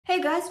Hey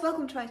guys,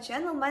 welcome to my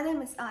channel. My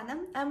name is Anna.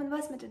 I'm an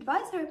investment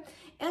advisor,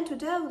 and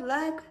today I would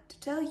like to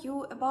tell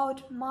you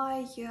about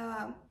my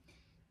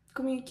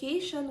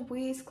communication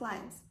with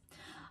clients.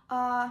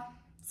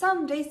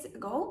 Some days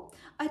ago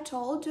I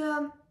told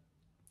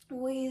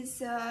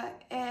with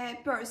a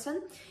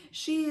person.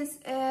 She is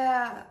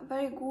a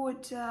very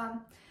good,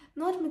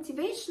 not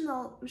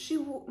motivational,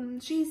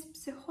 she's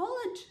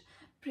psychologist,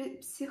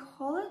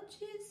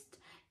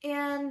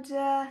 and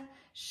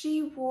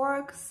she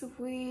works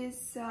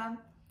with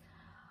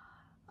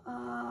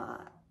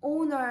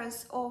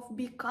owners of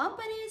big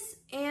companies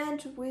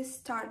and with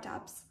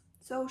startups.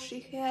 So she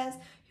has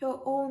her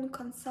own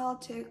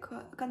consulting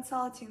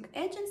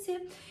agency,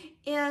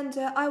 and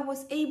I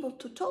was able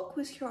to talk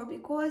with her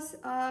because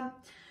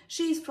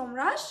she is from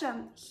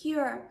Russia.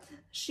 Here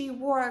she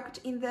worked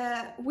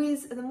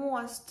with the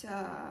most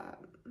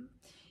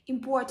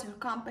important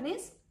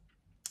companies,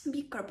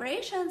 big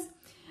corporations,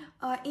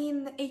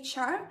 in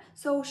HR,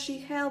 so she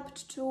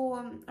helped to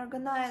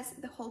organize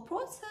the whole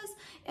process,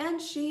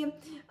 and she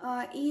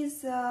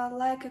is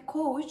like a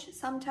coach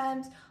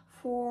sometimes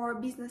for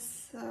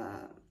business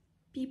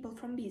people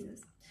from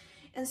business.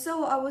 And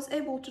so I was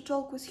able to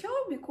talk with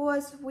her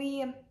because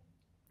we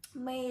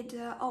made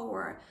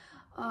our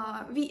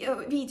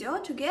video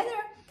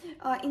together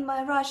in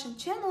my Russian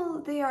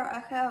channel. There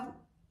I have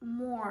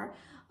more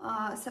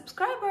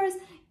subscribers,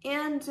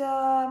 and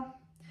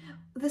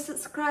the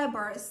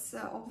subscribers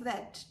of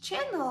that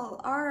channel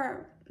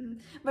are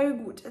very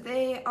good.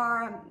 They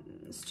are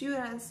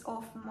students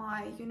of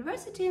my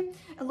university.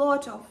 A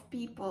lot of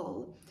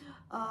people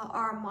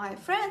are my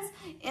friends,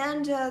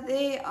 and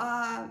they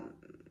are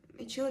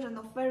children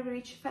of very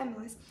rich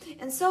families.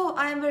 And so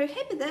I am very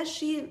happy that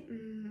she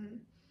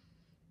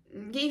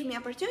gave me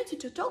opportunity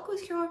to talk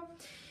with her.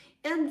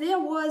 And there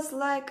was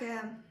like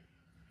a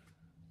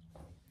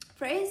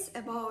phrase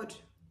about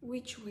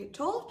which we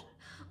told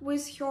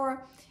with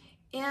her,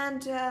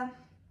 and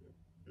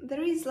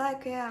there is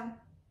like a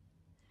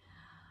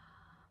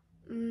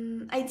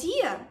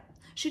idea.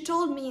 She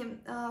told me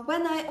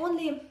when I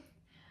only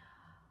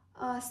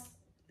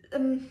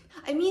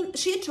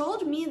she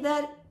told me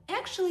that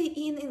actually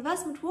in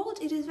investment world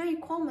it is very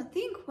common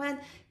thing when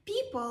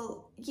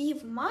people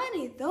give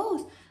money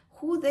those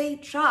who they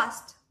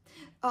trust.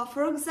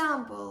 For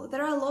example,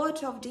 there are a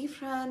lot of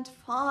different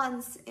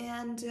funds,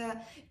 and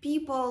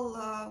people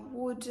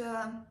would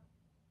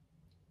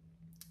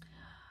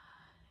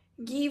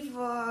give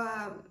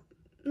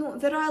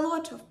there are a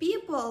lot of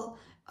people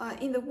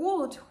in the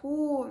world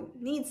who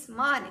need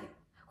money,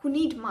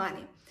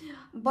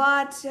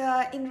 but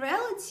in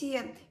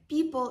reality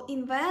people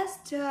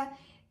invest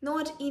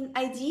not in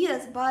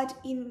ideas but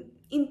in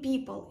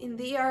people, in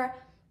their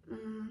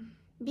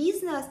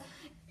business,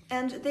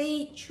 and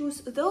they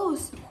choose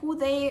those who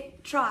they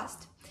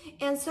trust.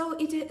 And so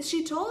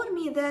she told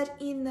me that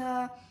in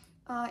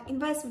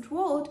investment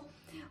world,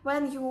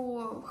 when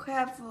you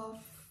have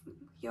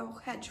your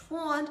hedge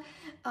fund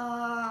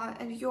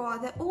and you are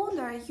the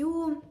owner,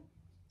 you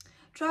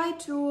try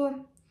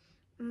to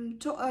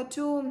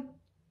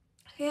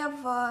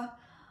have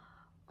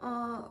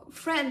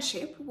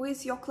friendship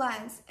with your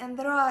clients. And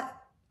there are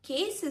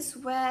cases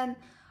when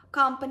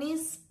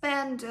companies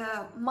spend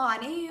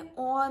money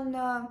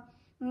on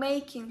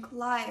making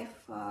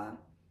life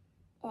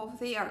of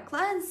their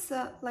clients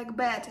like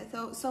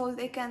better, so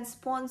they can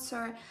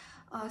sponsor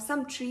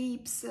some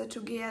trips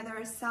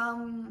together,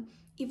 some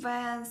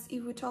events.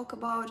 If we talk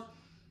about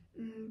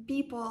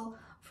people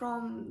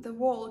from the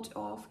world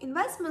of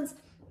investments,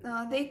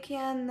 they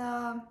can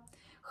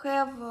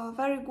have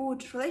very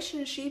good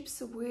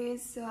relationships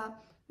with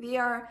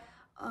their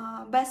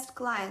best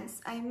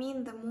clients. I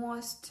mean the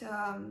most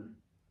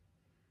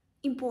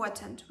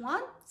important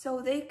one,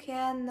 so they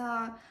can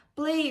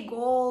play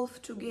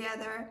golf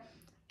together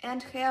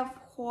and have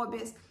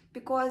hobbies,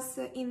 because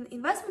in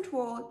investment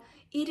world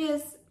it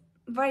is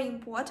very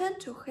important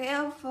to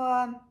have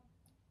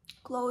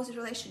close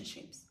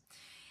relationships.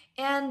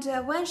 And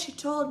when she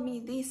told me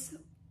this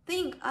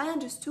thing, I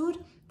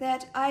understood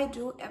that I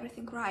do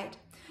everything right.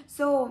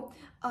 So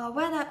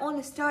when I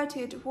only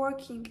started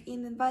working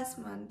in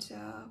investment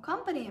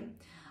company,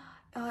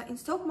 in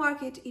stock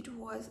market, it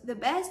was the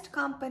best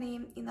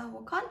company in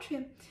our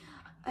country,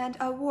 and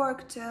I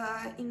worked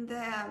in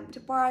the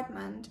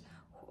department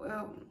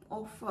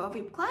of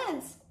VIP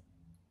clients,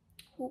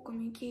 who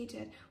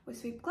communicated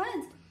with VIP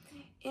clients.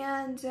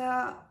 And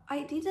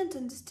I didn't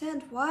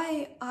understand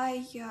why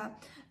I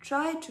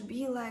tried to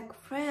be like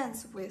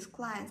friends with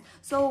clients.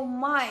 So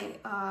my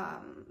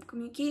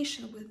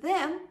communication with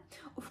them,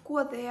 of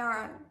course they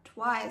are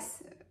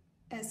twice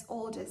as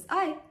old as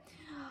I,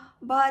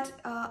 but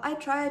I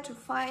try to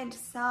find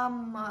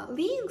some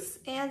links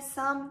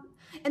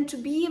and to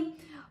be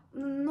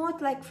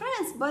not like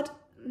friends, but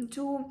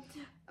to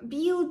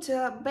build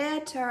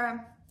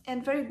better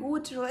and very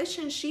good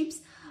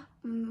relationships,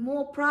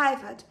 more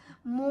private,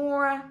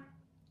 more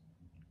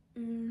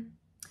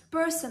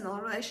personal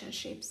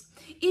relationships.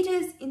 It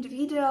is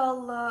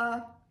individual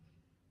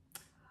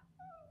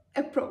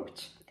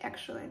approach,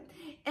 actually.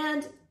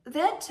 And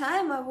that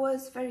time I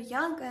was very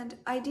young and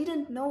I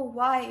didn't know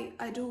why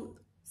I do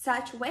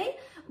such way,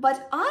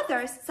 but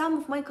others, some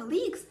of my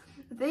colleagues,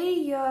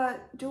 they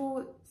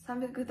do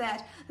something like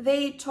that.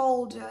 They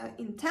told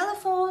in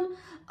telephone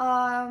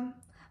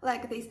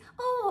like this,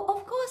 oh,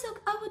 of course,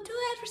 I will do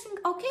everything,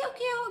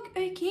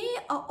 okay,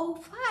 oh,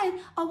 fine,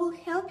 I will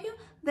help you.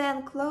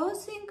 Then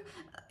closing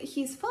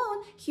his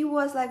phone, he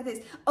was like this,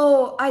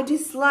 oh, I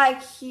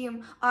dislike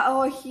him,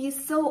 oh,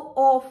 he's so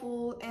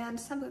awful, and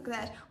something like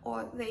that.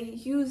 Or they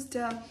used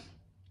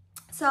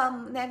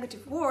some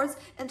negative words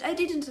and I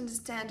didn't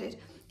understand it.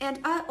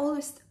 And I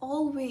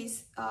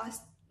always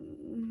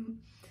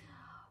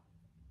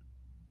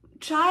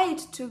tried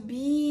to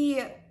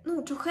be,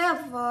 no, to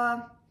have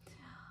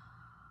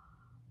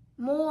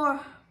more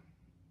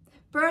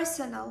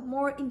personal,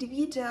 more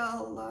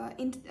individual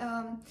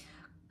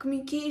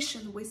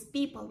communication with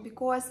people,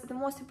 because the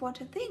most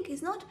important thing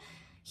is not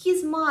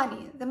his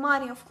money, the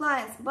money of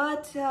clients,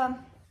 but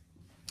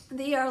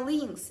their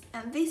links,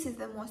 and this is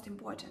the most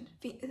important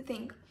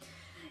thing.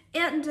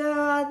 And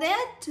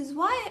that is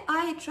why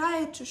I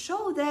try to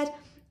show that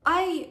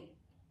I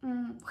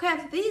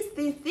have this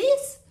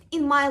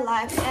in my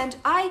life, and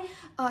I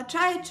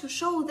try to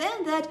show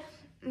them that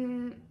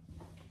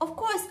of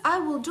course I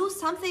will do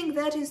something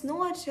that is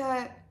not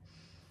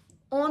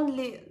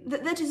only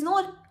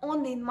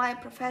in my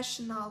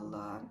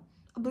professional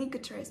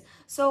obligatories.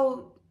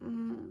 So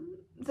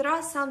there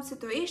are some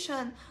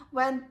situations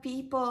when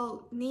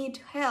people need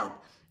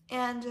help,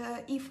 and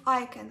if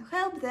I can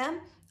help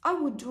them, I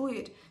would do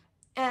it.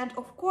 And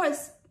of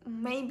course,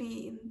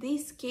 maybe in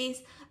this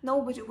case,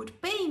 nobody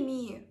would pay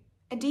me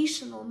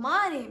additional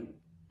money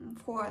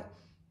for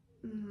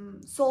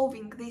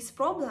solving this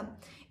problem.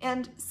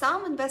 And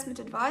some investment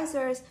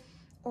advisors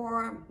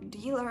or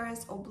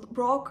dealers or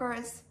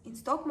brokers in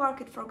stock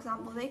market, for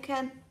example, they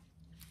can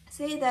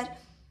say that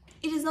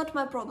it is not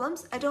my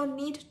problems, I don't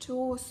need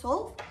to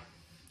solve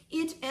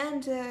it,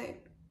 and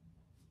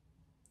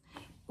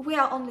we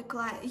are only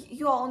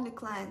you are only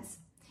clients.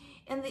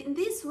 And in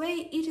this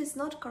way it is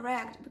not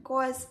correct,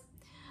 because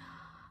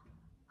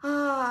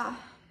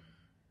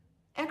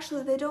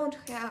actually they don't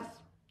have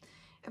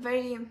a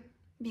very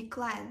big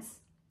clients.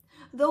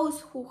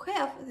 Those who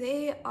have,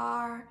 they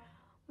are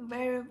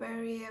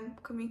very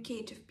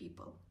communicative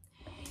people.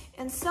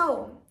 And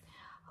so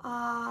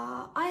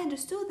I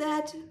understood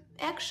that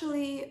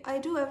actually I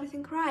do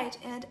everything right,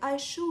 and I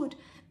should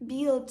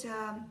build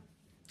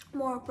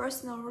more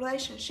personal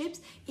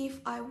relationships if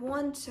I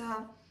want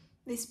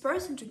this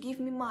person to give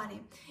me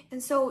money.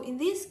 And so in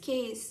this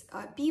case,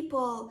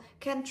 people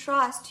can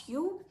trust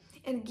you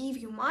and give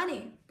you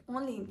money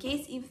only in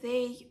case if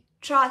they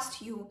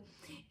trust you.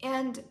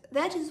 And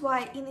that is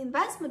why in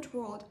investment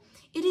world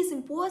it is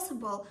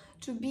impossible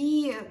to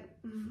be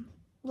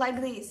like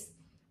this.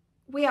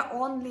 We are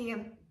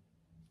only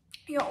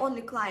your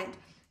only client.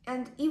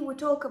 And if we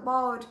talk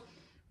about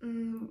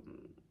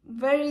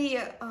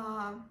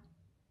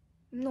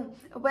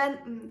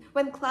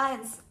when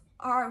clients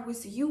are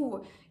with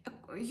you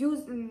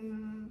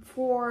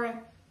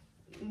for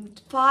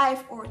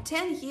 5 or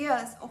 10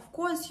 years, of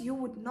course you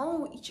would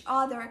know each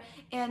other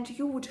and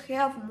you would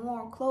have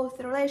more close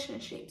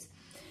relationships.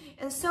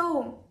 And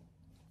so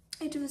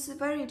it was a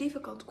very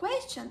difficult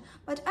question,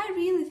 but I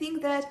really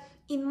think that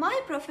in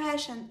my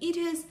profession it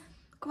is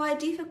quite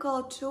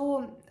difficult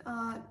to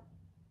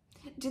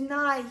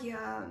deny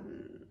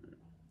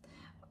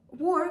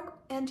work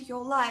and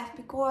your life,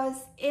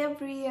 because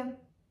every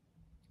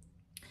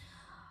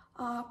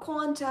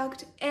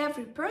contact,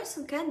 every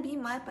person can be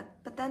my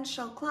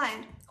potential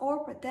client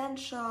or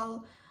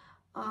potential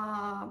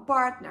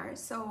partner.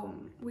 So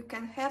we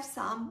can have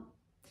some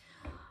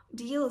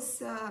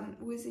deals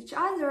with each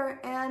other,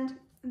 and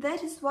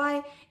that is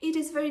why it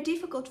is very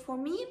difficult for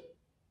me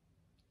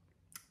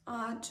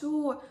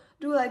to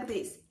do like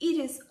this. It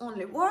is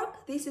only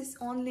work, this is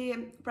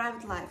only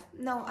private life.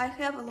 No, I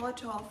have a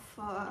lot of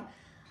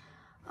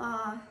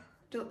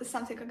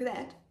something like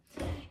that.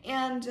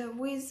 And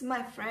with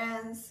my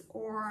friends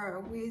or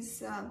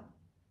with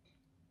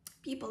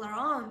people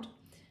around,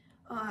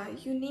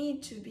 you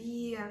need to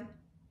be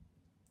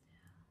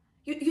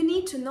you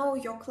need to know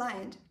your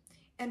client,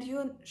 and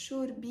you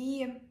should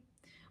be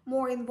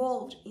more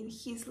involved in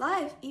his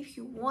life if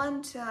you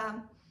want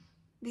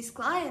this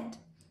client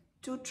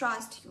to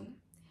trust you.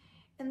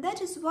 And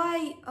that is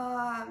why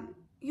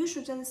you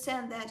should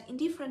understand that in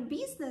different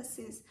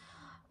businesses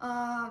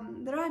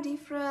there are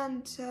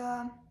different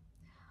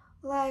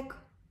like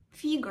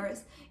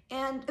figures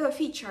and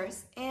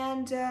features,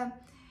 and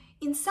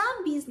in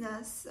some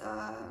business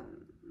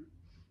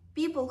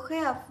people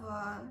have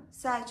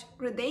such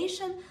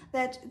gradation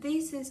that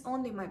this is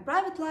only my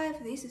private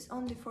life, this is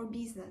only for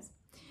business.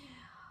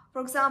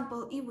 For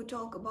example, if we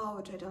talk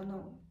about, I don't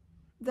know,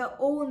 the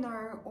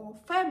owner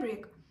of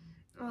fabric,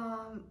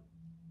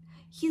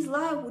 his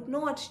life would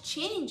not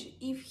change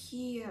if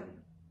he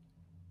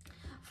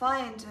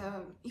met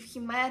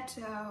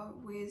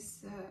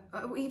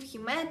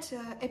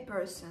a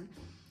person,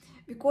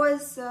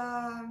 because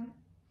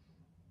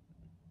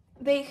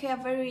they have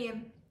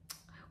very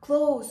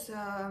close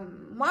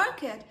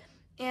market,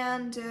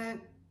 and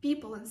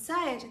people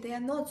inside, they are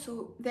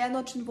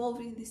not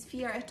involved in this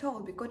fear at all,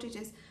 because it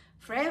is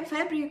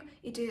fabric,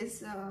 it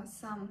is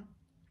some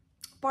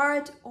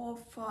part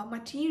of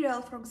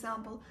material, for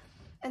example.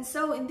 And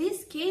so in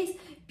this case,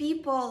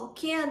 people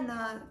can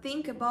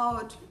think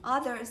about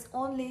others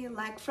only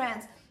like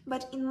friends.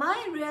 But in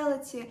my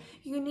reality,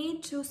 you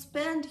need to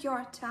spend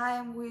your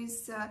time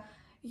with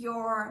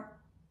your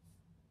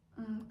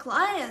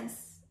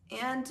clients,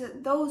 and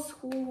those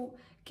who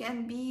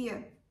can be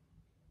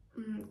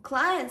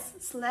clients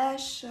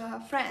slash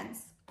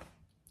friends.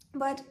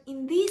 But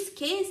in this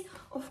case,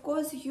 of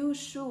course, you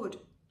should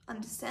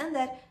understand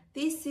that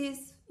this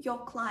is your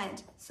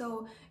client,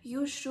 so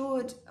you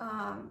should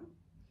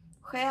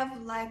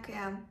have like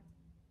a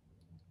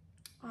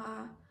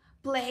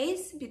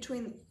place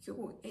between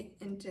you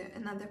and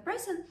another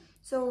person.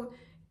 So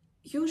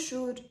you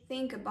should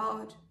think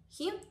about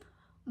him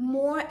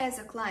more as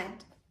a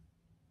client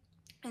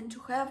and to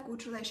have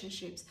good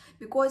relationships,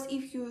 because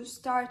if you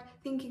start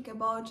thinking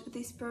about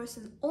this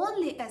person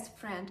only as a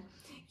friend,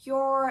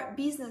 your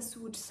business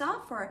would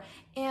suffer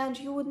and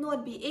you would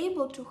not be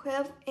able to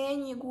have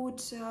any good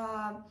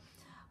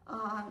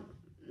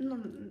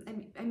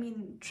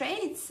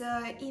traits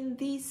in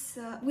this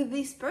with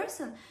this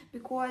person,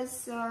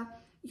 because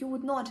you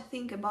would not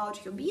think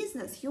about your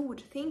business, you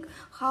would think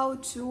how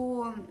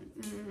to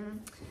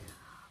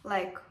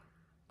like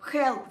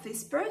help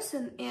this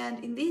person,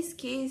 and in this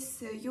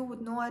case you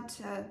would not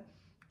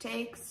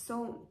take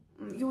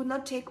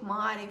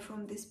money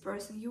from this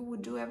person, you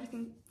would do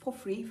everything for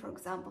free, for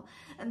example.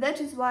 And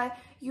that is why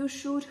you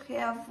should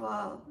have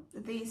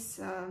this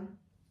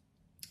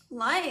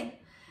line.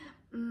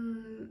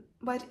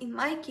 But in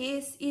my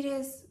case, it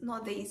is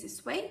not the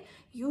easiest way.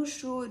 You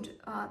should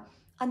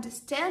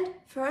understand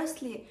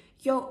firstly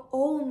your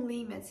own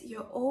limits,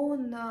 your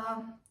own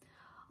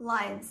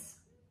lines,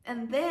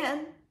 and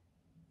then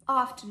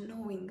after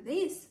knowing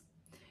this,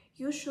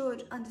 you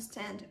should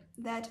understand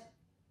that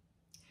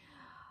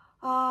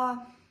there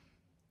are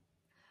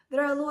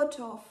a lot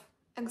of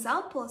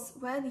examples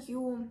when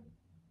you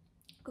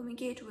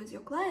communicate with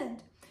your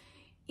client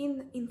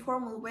in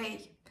informal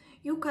way.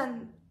 You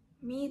can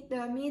meet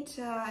in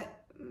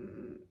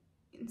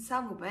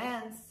some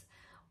events,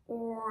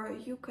 or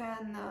you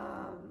can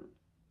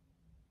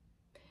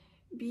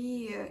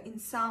be in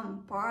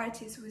some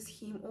parties with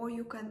him, or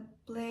you can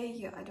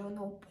play, I don't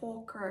know,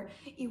 poker,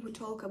 if we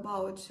talk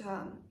about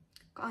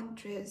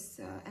countries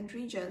and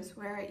regions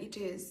where it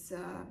is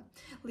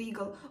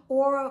legal,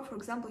 or for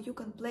example you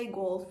can play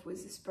golf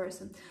with this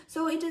person.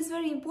 So it is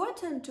very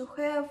important to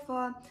have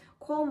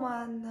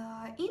common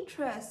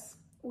interests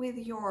with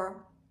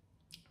your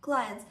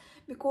clients,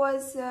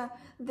 because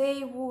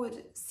they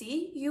would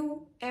see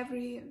you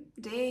every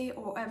day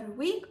or every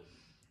week,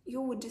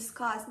 you would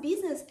discuss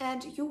business,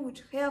 and you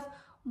would have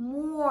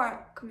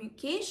more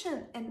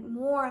communication and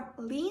more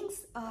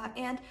links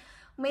and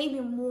maybe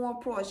more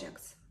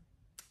projects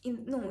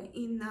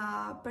in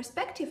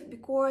perspective,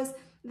 because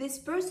this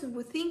person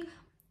would think,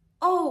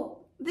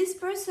 oh, this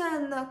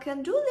person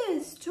can do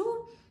this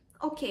too,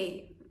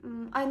 okay,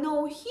 I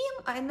know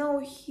him, I know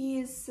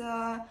his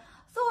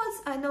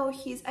thoughts, I know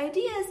his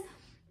ideas,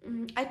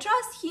 I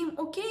trust him,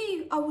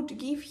 okay, I would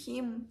give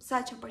him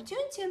such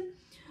opportunity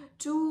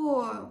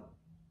to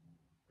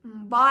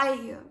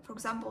buy, for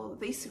example,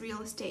 this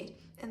real estate.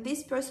 And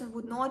this person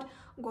would not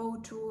go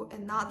to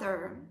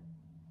another,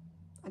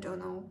 I don't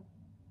know,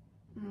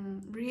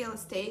 real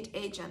estate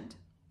agent.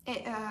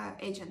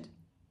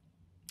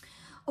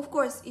 Of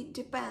course, it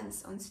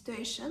depends on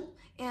situation,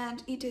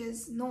 and it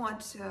is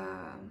not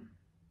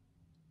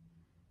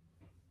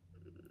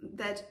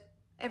that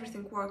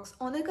everything works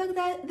only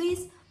like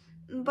this,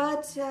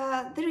 but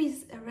there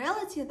is a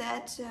reality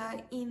that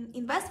in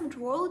investment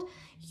world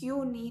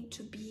you need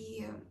to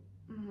be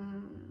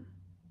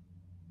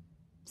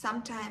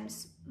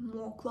sometimes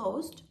more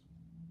closed,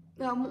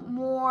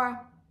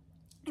 more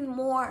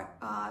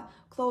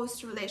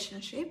close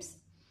relationships,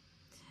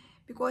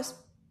 because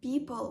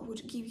people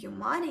would give you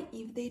money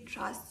if they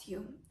trust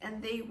you,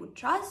 and they would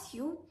trust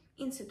you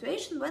in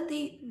situation when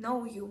they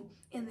know you.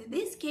 And in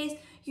this case,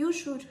 you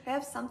should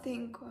have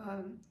something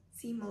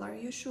similar.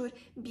 You should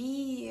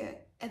be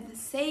at the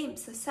same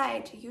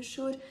society, you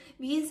should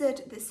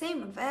visit the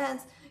same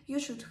events, you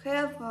should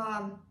have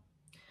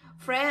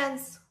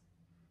friends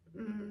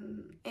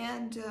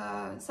and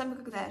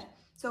something like that.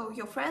 So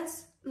your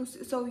friends,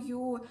 so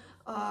you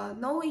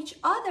know each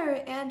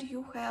other, and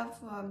you have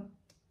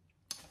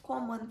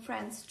common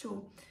friends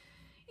too.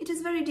 It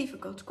is very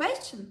difficult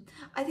question.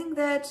 I think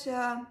that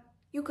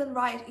you can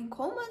write in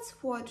comments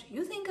what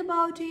you think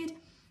about it,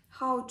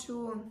 how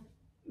to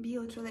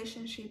build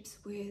relationships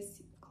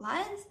with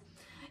clients,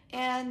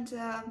 and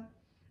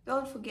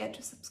don't forget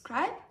to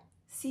subscribe.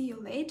 See you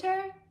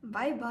later.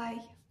 Bye bye.